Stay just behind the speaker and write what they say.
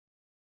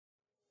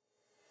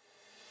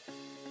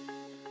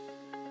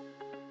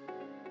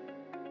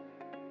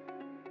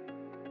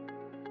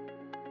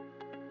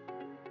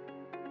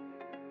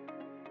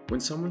When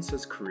someone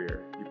says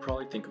career, you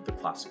probably think of the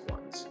classic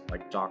ones,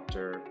 like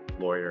doctor,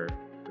 lawyer,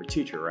 or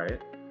teacher,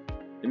 right?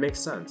 It makes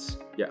sense,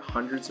 yet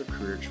hundreds of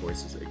career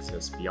choices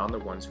exist beyond the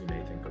ones we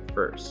may think of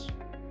first.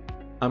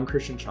 I'm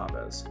Christian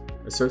Chavez,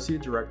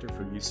 Associate Director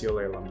for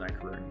UCLA Alumni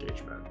Career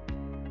Engagement.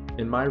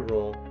 In my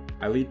role,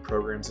 I lead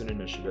programs and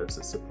initiatives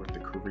that support the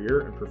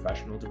career and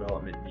professional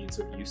development needs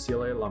of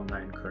UCLA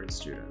alumni and current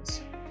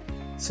students.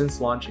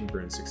 Since launching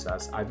Bruin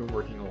Success, I've been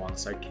working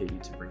alongside Katie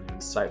to bring you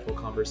insightful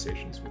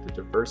conversations with a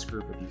diverse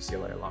group of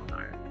UCLA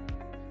alumni.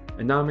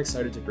 And now I'm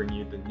excited to bring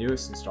you the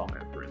newest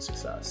installment of Bruin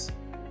Success,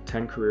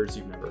 10 Careers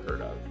You've Never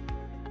Heard of.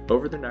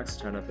 Over the next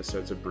 10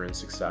 episodes of Bruin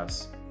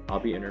Success, I'll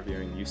be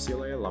interviewing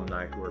UCLA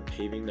alumni who are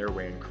paving their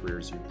way in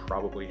careers you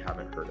probably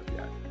haven't heard of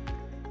yet.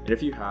 And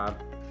if you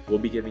have, we'll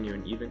be giving you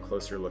an even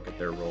closer look at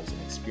their roles and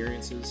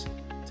experiences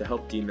to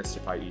help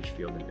demystify each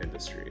field and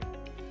industry.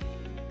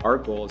 Our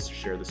goal is to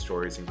share the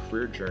stories and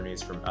career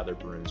journeys from other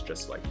Bruins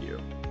just like you.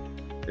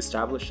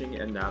 Establishing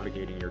and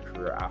navigating your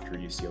career after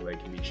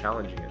UCLA can be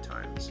challenging at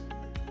times,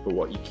 but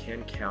what you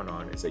can count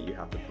on is that you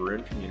have the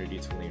Bruin community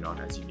to lean on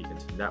as you begin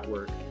to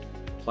network,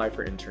 apply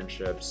for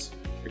internships,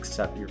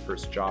 accept your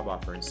first job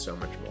offer, and so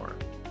much more.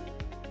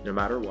 No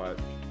matter what,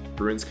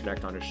 Bruins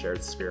connect on a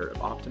shared spirit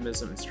of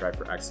optimism and strive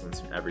for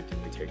excellence in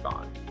everything we take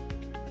on.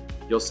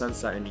 You'll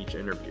sense that in each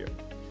interview.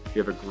 We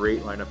have a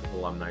great lineup of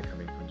alumni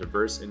coming from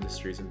diverse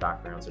industries and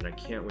backgrounds, and I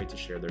can't wait to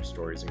share their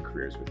stories and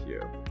careers with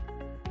you.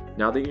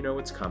 Now that you know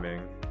what's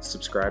coming,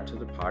 subscribe to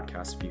the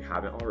podcast if you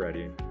haven't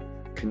already,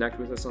 connect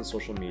with us on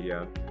social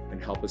media, and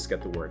help us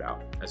get the word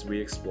out as we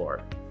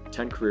explore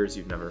 10 careers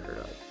you've never heard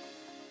of.